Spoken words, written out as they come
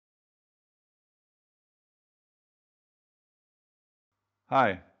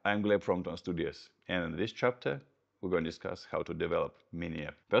Hi, I'm Gleb from Ton Studios, and in this chapter, we're going to discuss how to develop mini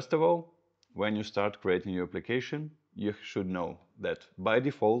app. First of all, when you start creating your application, you should know that by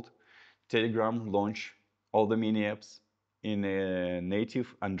default, Telegram launch all the mini apps in a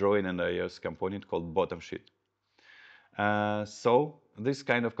native Android and iOS component called bottom sheet. So this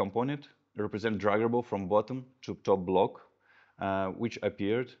kind of component represents draggable from bottom to top block, which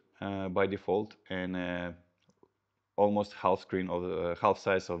appeared by default in almost half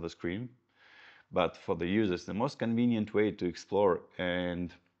size of the screen. But for the users, the most convenient way to explore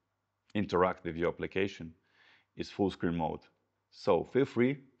and interact with your application is full screen mode. So feel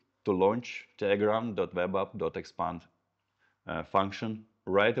free to launch telegram.webapp.expand function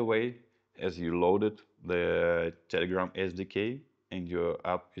right away as you loaded the Telegram SDK and your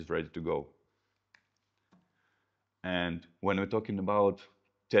app is ready to go. And when we're talking about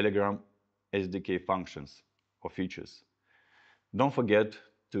Telegram SDK functions or features, don't forget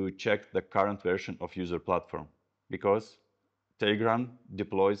to check the current version of user platform because Telegram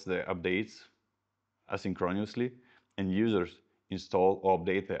deploys the updates asynchronously and users install or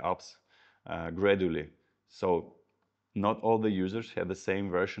update the apps gradually. So not all the users have the same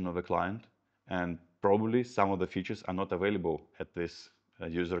version of the client and probably some of the features are not available at this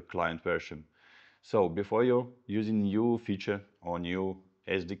user client version. So before you're using new feature or new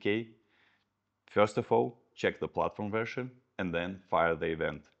SDK, first of all, check the platform version and then fire the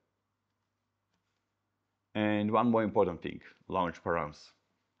event. And one more important thing, launch params.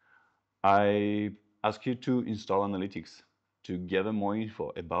 I ask you to install analytics to gather more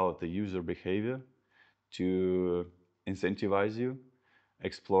info about the user behavior, to incentivize you,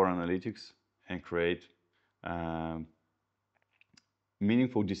 explore analytics, and create um,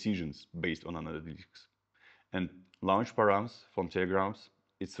 meaningful decisions based on analytics. And launch params from Telegrams,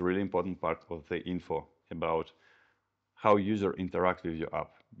 it's a really important part of the info about how user interact with your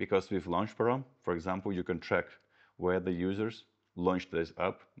app. Because with launch param, for example, you can track where the users launched this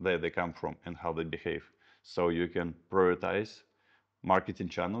app, where they come from, and how they behave. So you can prioritize marketing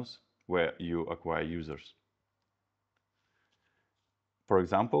channels where you acquire users. For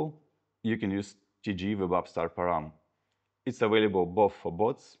example, you can use TG Web App Start Param. It's available both for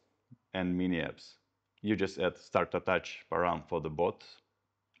bots and mini apps. You just add Start Attach Param for the bot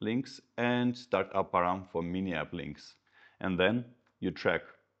links and Start App Param for mini app links. And then you track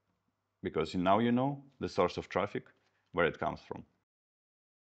because now you know the source of traffic, where it comes from.